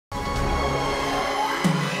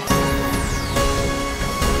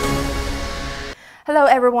Hello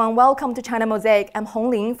everyone, welcome to China Mosaic. I'm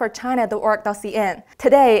Hongling for China.org.cn.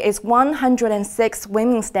 Today is 106th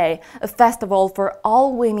Women's Day, a festival for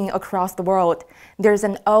all women across the world. There's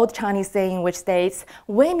an old Chinese saying which states,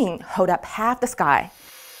 "Women hold up half the sky."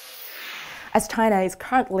 As China is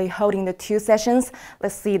currently holding the two sessions,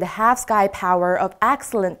 let's see the half-sky power of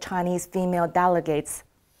excellent Chinese female delegates.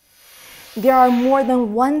 There are more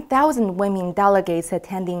than 1,000 women delegates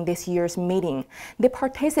attending this year's meeting. They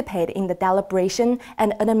participate in the deliberation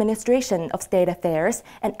and administration of state affairs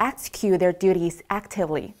and execute their duties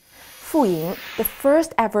actively. Fu Ying, the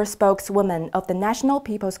first ever spokeswoman of the National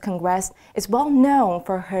People's Congress, is well known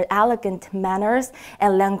for her elegant manners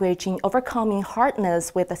and language in overcoming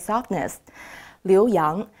hardness with softness. Liu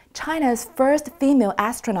Yang, China's first female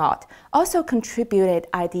astronaut, also contributed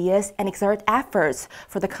ideas and exerted efforts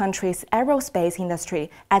for the country's aerospace industry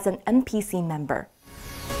as an NPC member.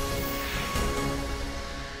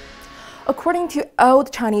 According to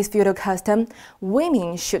old Chinese feudal custom,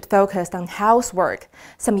 women should focus on housework.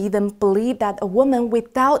 Some even believe that a woman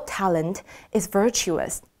without talent is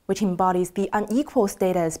virtuous, which embodies the unequal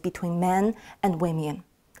status between men and women.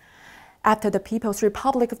 After the People's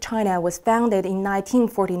Republic of China was founded in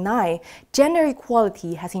 1949, gender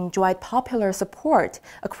equality has enjoyed popular support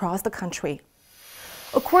across the country.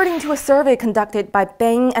 According to a survey conducted by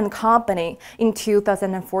Bain & Company in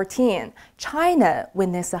 2014, China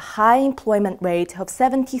witnessed a high employment rate of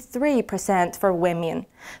 73% for women,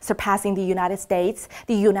 surpassing the United States,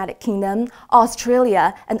 the United Kingdom,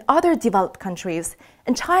 Australia, and other developed countries.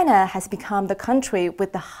 And China has become the country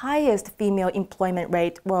with the highest female employment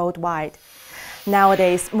rate worldwide.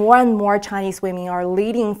 Nowadays, more and more Chinese women are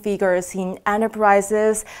leading figures in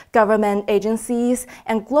enterprises, government agencies,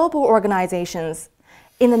 and global organizations.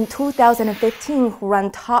 In the 2015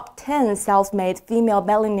 Hurun Top 10 Self-Made Female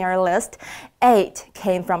Billionaire list, 8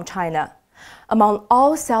 came from China. Among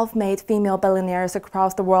all self-made female billionaires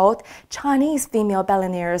across the world, Chinese female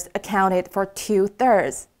billionaires accounted for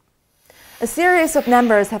 2/3. A series of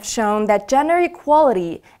numbers have shown that gender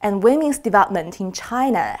equality and women's development in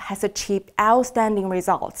China has achieved outstanding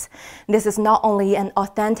results. This is not only an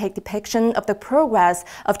authentic depiction of the progress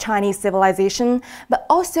of Chinese civilization, but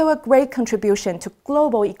also a great contribution to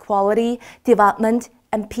global equality, development,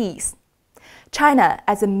 and peace. China,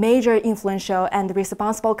 as a major influential and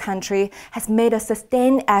responsible country, has made a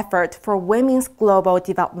sustained effort for women's global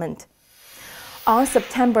development. On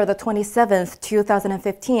September the 27th,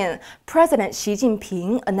 2015, President Xi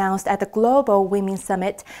Jinping announced at the Global Women's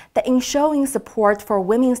Summit that in showing support for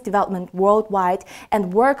women's development worldwide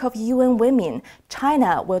and work of UN Women,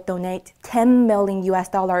 China will donate $10 million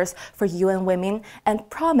for UN Women and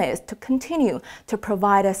promised to continue to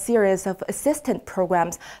provide a series of assistance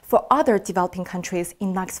programs for other developing countries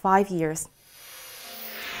in the next 5 years.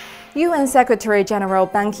 UN Secretary General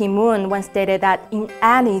Ban Ki-moon once stated that in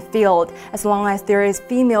any field, as long as there is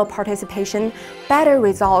female participation, better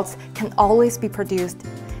results can always be produced.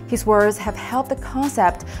 His words have helped the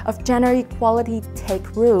concept of gender equality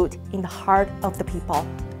take root in the heart of the people.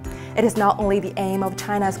 It is not only the aim of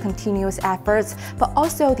China's continuous efforts, but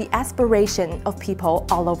also the aspiration of people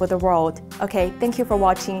all over the world. Okay, thank you for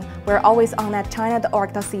watching. We're always on at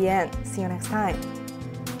China.org.cn. See you next time.